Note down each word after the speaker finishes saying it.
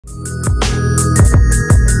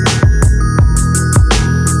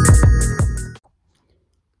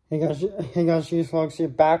Hey guys, Vlogs here,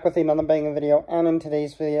 back with another banger video, and in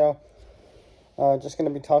today's video, just going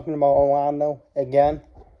to be talking about Orlando again.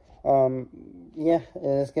 Yeah,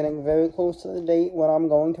 it is getting very close to the date when I'm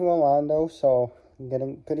going to Orlando, so I'm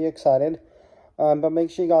getting pretty excited. But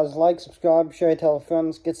make sure you guys like, subscribe, share, tell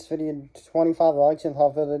friends, get this video to 25 likes, and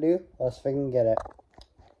without further ado, let's freaking get it.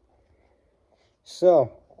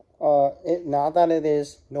 So, now that it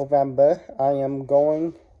is November, I am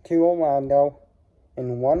going to Orlando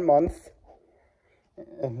in 1 month,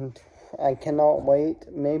 and I cannot wait.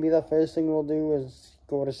 Maybe the first thing we'll do is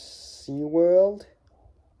go to SeaWorld,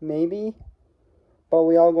 maybe, but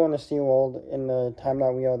we are going to SeaWorld in the time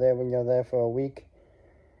that we are there, when you're there for a week.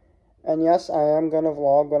 And yes, I am going to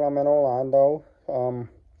vlog when I'm in Orlando.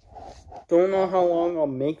 Don't know how long I'll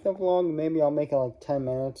make the vlog. Maybe I'll make it like 10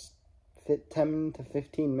 minutes, 10 to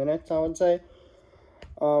 15 minutes, I would say.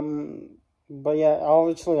 But yeah,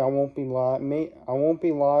 obviously I won't be live. I won't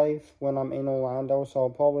be live when I'm in Orlando, so I'll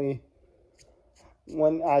probably,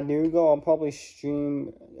 when I do go, I'll probably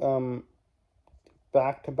stream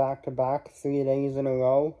back to back 3 days in a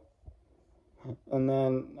row, and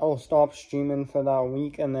then I'll stop streaming for that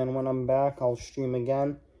week, and then when I'm back, I'll stream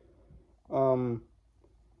again. But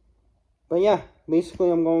yeah,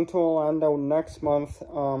 basically I'm going to Orlando next month.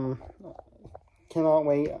 Cannot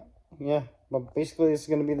wait. Yeah. But basically, this is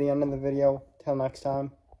going to be the end of the video. Till next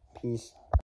time, peace.